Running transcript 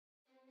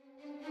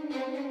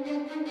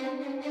Hey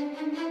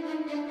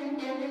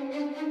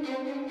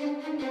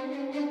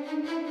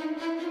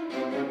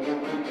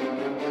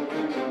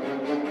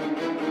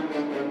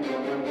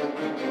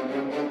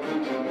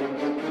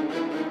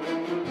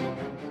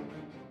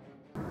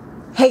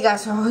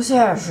guys, so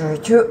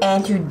Helicarrier 2,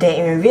 and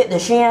today we review the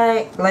Sheng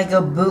Yuan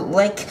Lego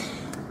Bootleg,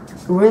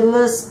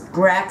 Riddler,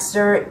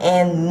 Dragster,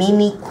 and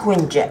Mini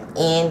Quinjet.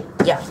 And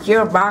yeah, here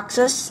are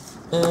boxes.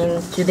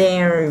 And today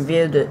I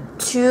review the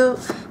two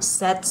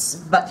sets,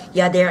 but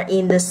yeah, they're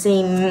in the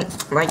same,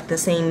 the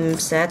same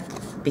set,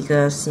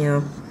 because you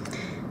know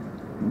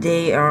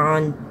they are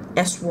on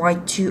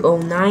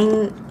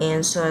SY209,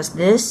 and so is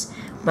this,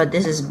 but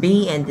this is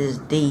B and this is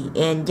D.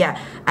 And yeah,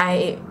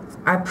 I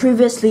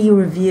previously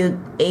reviewed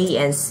A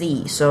and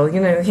C, so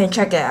you know you can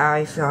check it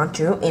out if you want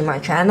to in my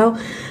channel.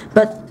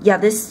 But yeah,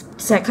 this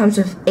set comes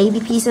with 80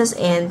 pieces,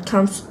 and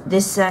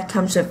this set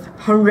comes with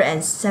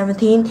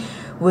 117,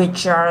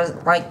 which are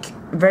like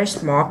very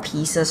small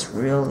pieces,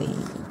 really,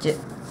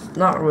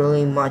 not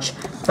really much.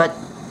 But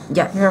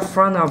yeah, here are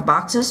front of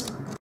boxes,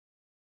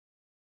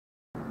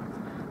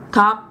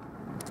 top,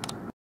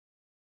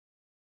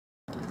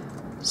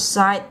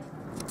 side,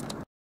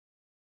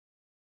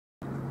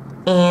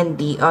 and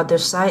the other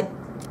side,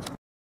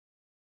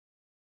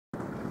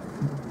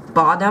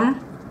 bottom,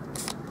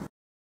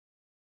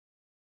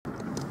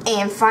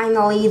 and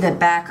finally the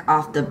back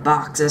of the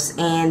boxes.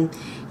 And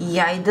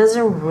yeah, it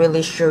doesn't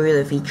really show you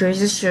the features,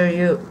 it just shows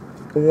you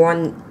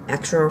one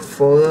extra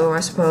photo, I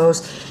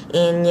suppose.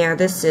 And yeah,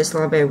 this is a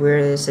little bit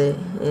weird.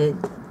 It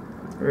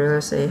really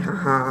say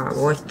haha,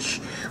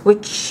 which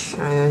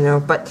I don't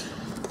know, but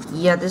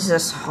yeah, this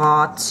is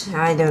hot.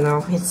 I don't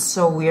know, it's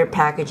so weird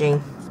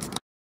packaging.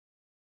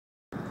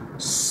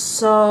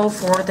 So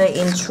for the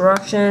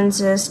instructions,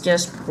 it's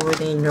just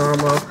pretty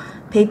normal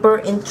paper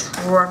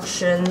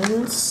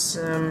instructions.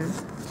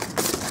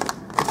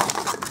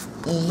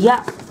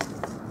 Yeah,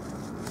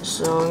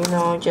 so you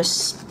know,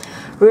 just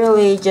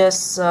really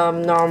just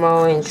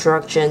normal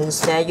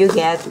instructions that you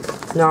get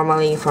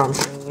normally from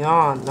Sheng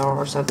Yuan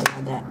or something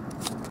like that.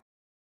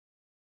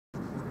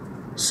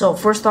 So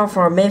first off,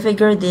 for a main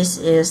figure, this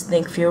is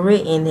Nick Fury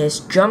in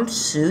his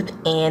jumpsuit,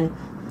 and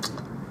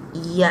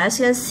yeah, as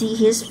you can see,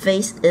 his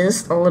face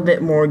is a little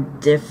bit more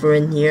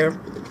different here.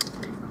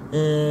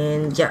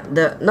 And yeah,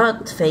 the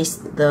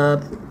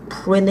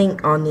printing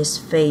on his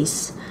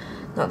face,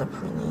 not the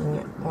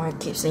printing, why I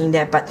keep saying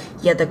that, but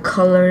yeah, the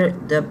color,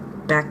 the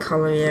back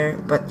color there.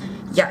 But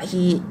yeah,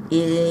 he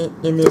is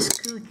in his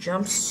cool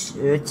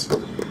jumpsuit,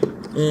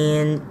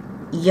 and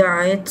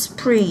yeah, it's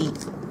pretty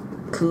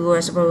cool,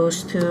 I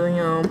suppose, too, you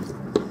know.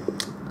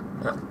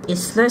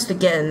 It's nice to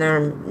get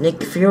another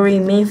Nick Fury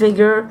main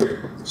figure,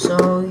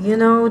 so you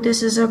know,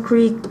 this is a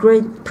great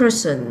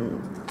person.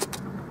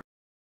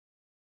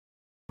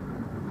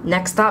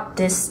 Next up,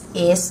 this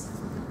is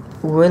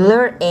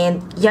Riddler,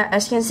 and yeah,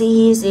 as you can see,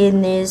 he's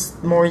in his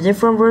more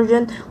different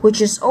version, which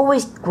is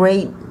always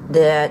great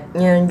that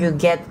you know you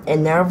get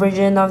another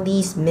version of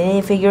these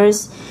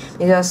minifigures,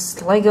 because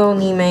Lego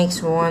only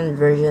makes one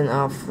version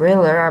of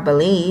Riddler, I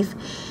believe.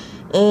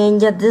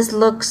 And yeah, this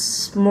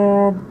looks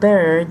more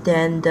better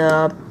than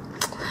the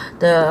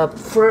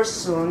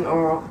first one,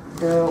 or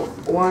the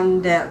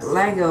one that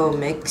Lego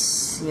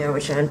makes, yeah,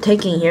 which I'm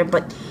taking here.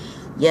 But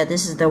yeah,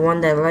 this is the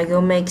one that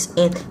Lego makes,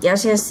 and yeah,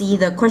 as you can see,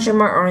 the question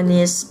mark on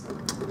his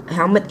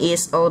helmet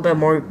is a little bit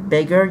more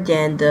bigger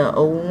than the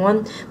old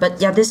one. But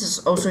yeah, this is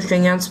also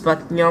Sheng Yuan's,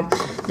 but you know,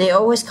 they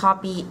always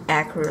copy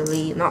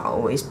accurately, not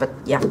always, but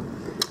yeah,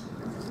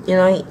 you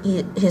know,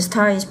 his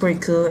tie is pretty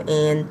cool,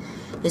 and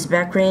his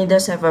background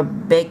does have a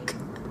big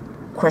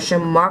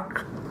question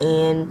mark,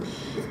 and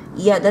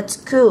yeah, that's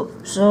cool.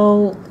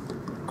 So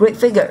great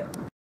figure.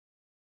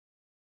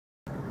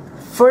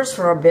 First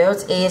for our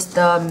build is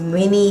the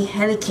mini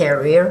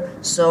Helicarrier.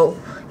 So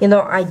you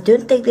know, I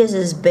don't think this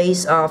is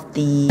based off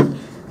the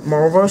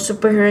Marvel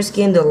superheroes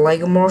game, the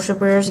Lego Marvel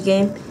superheroes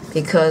game,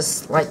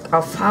 because like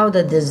of how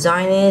the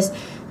design is,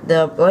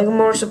 the Lego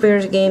Marvel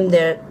superheroes game,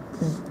 there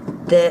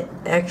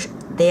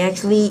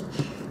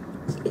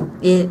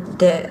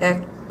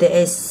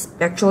is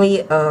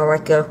actually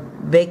like a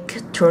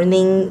big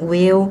turning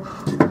wheel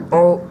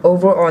all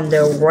over on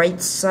the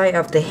right side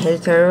of the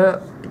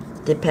Helicarrier,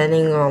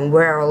 depending on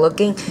where you're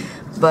looking.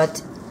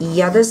 But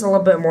yeah, this is a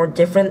little bit more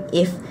different.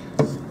 If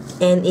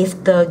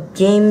the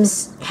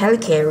game's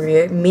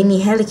Helicarrier,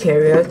 mini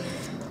Helicarrier,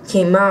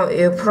 came out,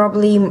 it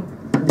probably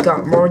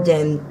got more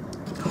than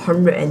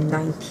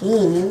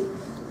 119.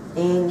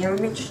 And yeah, let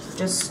me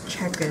just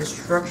check the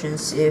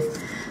instructions if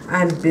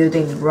I'm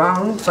building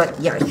wrong. But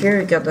yeah, here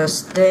you got the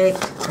stick,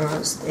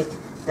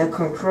 the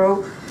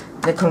control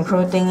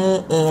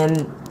thingy,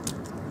 and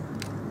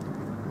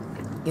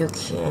you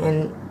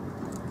can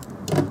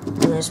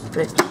just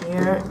put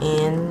here,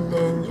 and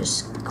then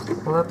just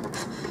clip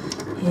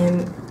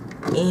him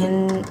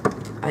in,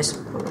 I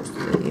suppose,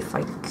 if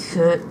I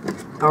could.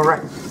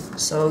 Alright,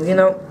 so you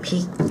know,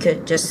 he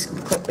could just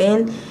clip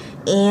in,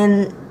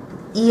 and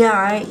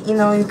yeah,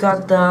 you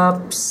got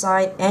the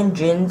side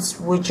engines,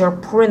 which are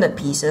printed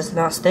pieces,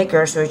 not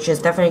stickers, which is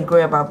definitely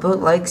great about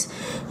bootlegs.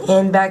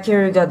 And back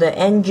here you got the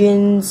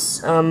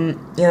engines.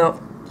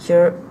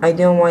 Here I don't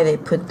know why they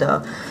put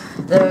the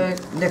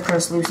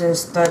translucent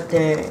stud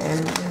there.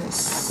 And let's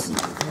see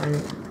if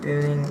I'm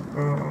doing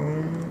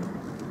wrong.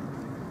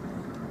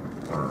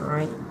 All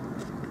right.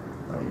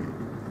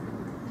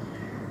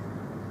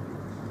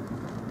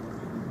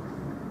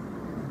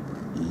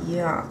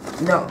 Yeah,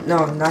 no,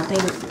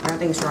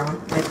 nothing's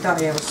wrong. I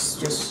thought it was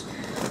just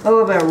a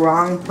little bit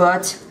wrong,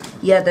 but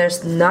yeah,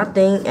 there's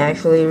nothing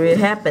actually really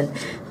happened.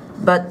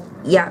 But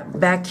yeah,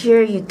 back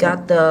here you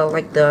got the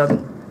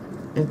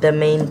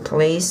main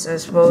place, I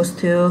suppose,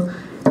 too.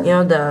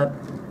 The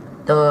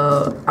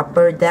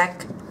upper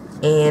deck,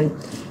 and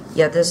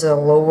yeah, there's a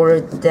lower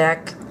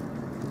deck,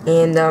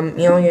 and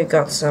you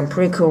got some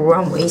pretty cool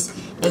runways.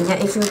 And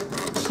yeah, if you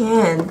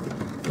can,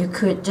 you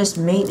could just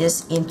make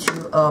this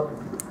into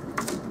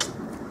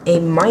a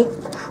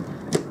micro,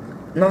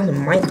 not a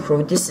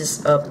micro, this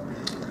is a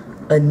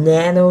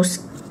nano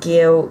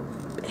scale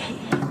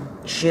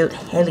shield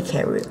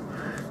helicarrier.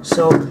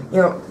 So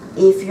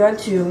if you want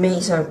to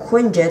make some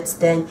quinjets,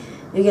 then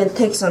you can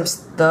take some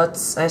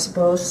studs, I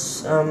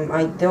suppose.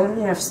 I don't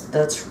have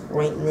studs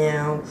right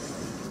now.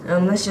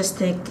 Let's just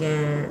take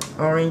an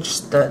orange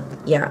stud.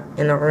 Yeah,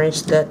 an orange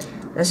stud.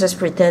 Let's just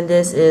pretend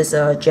this is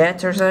a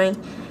jet or something.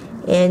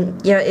 And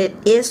yeah, it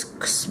is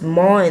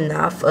small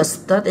enough. A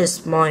stud is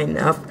small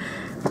enough,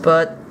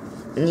 but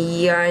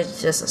yeah,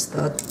 it's just a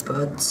stud.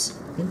 But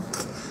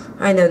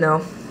I don't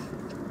know.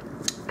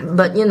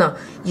 But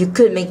you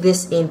could make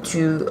this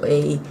into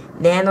a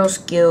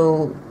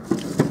nanoscale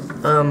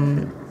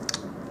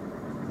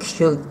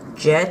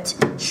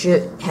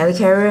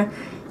helicarrier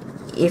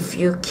if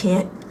you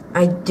can't.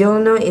 I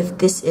don't know if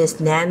this is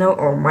nano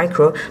or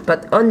micro,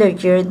 but under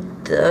here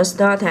does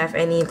not have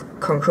any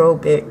control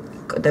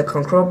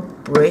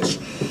bridge.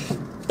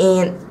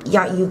 And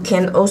yeah, you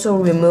can also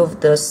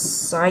remove the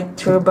side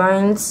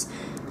turbines,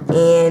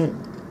 and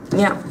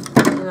yeah,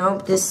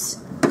 that's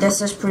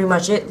just pretty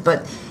much it.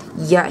 But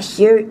yeah,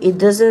 here it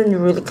doesn't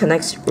really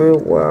connect real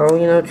well,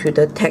 to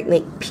the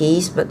Technic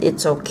piece, but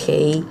it's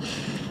okay.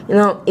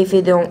 If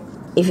you don't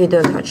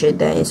touch it,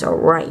 then it's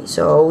alright.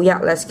 So yeah,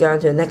 let's get on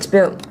to the next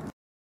build.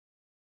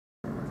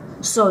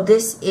 So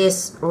this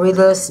is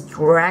Riddler's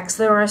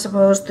Dragster, I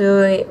suppose,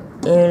 to,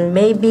 and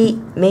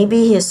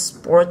maybe his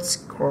sports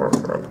car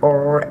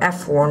or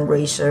F1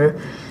 racer,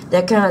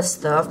 that kind of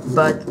stuff.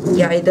 But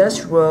yeah, it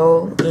does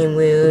roll in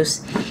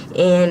wheels.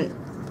 And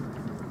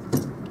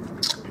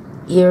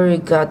here you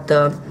got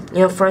the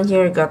front.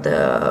 Here you got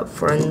the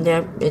front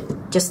there, it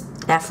just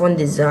F1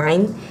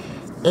 design.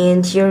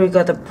 And here you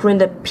got the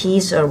printed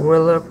piece, a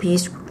Riddler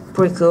piece,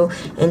 pretty cool.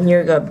 And here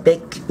you got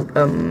big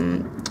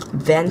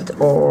vent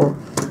or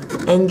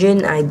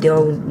engine, I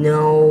don't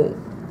know.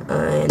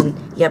 And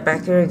yeah,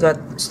 back here you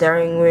got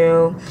steering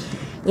wheel,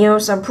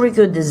 some pretty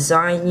good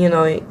design.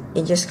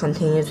 It just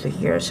continues to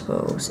here, I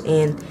suppose.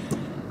 And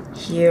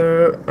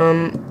here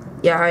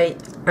yeah,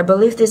 I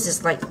believe this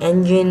is like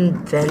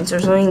engine vents or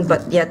something,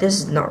 but yeah, this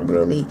is not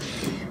really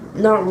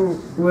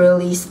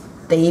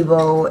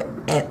stable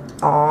at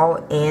all.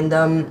 And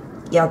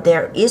yeah,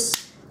 there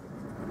is,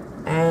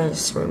 I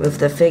just remove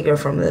the figure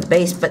from the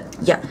base, but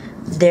yeah,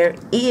 there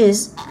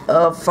is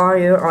a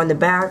fire on the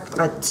back,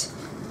 but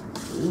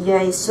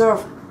yeah, it sort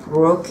of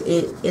broke.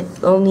 It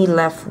only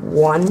left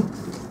one.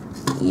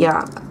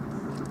 Yeah,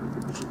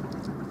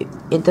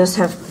 it does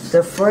have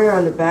the fire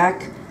on the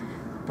back,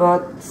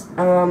 but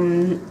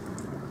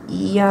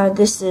yeah,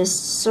 this is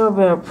sort of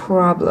a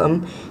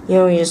problem.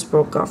 It just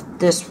broke off.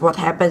 This is what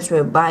happens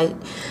when you buy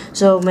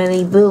so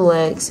many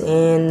bootlegs,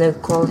 and the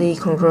quality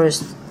control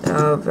is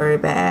very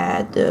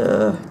bad.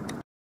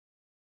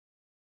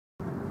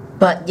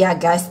 But yeah,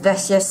 guys,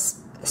 let's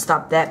just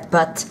stop that.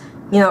 But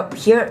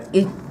here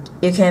you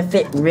can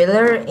fit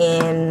Riddler,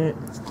 and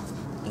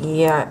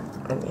yeah,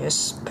 let me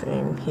just put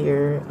him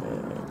here.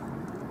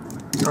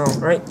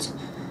 Alright,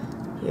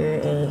 here,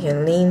 and you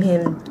can lean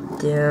him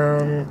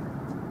down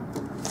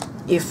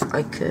if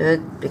I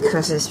could,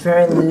 because it's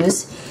very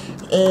loose.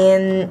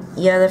 And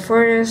yeah, the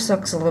photo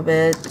sucks a little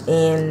bit,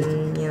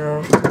 and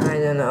I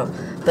don't know.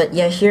 But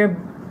yeah, here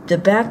the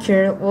back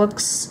here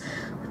looks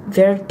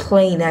very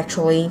plain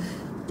actually,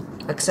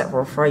 except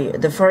for fire.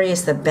 The fire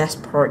is the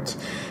best part.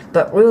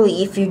 But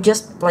really, if you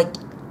just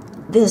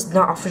this is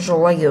not official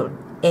Lego,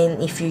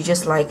 and if you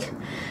just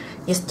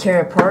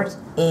tear apart,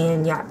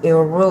 and yeah, it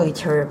will really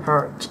tear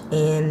apart.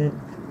 And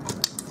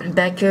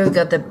back here we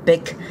got the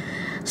big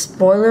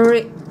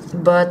spoiler,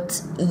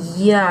 but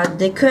yeah,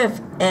 they could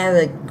have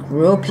added a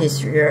grill piece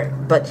here,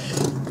 but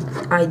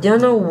I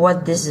don't know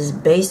what this is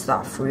based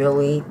off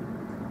really.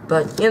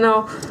 But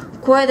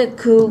quite a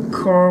cool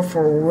car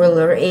for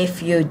Riddler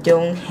if you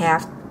don't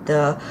have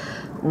the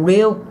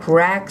real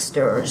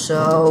Dragster.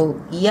 So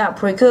yeah,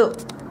 pretty cool.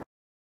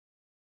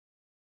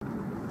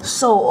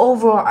 So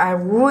overall, I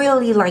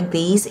really like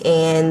these,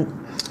 and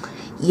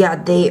yeah,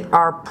 they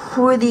are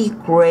pretty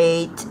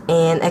great.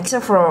 And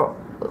except for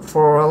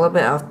for a little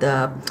bit of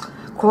the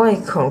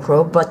quality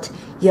control. But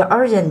yeah,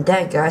 other than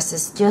that, guys,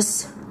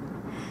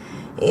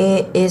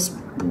 it is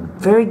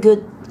very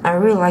good. I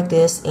really like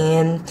this.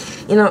 And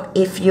you know,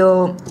 if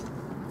you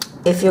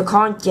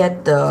can't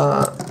get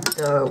the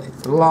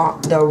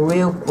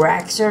real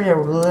Dragster, the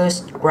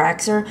realist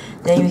Dragster,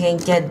 then you can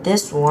get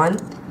this one.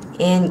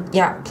 And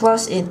yeah,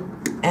 plus it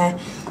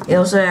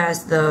also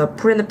has the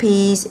printer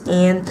piece,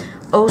 and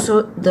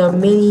also the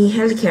mini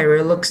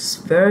Helicarrier looks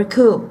very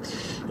cool.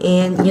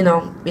 And you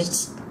know,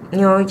 it's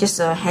just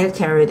a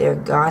Helicarrier they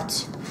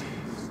got.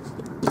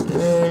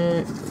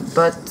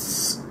 But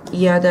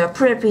yeah, the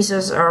printer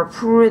pieces are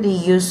pretty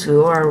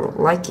useful. I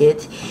like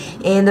it,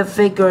 and the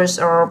figures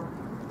are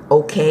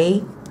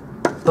okay.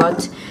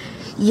 But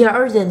yeah,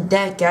 other than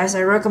that, guys,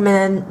 I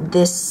recommend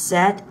this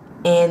set.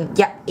 And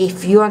yeah,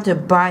 if you want to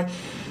buy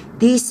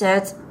these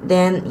sets,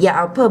 then yeah,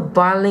 I'll put a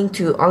buy link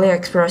to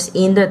AliExpress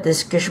in the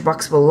description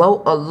box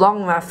below, along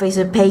with my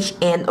Facebook page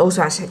and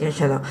also my second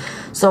channel.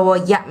 So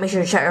yeah, make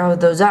sure to check all of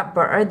those out.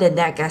 But other than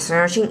that, guys, thanks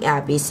for watching, and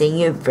I'll be seeing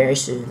you very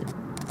soon.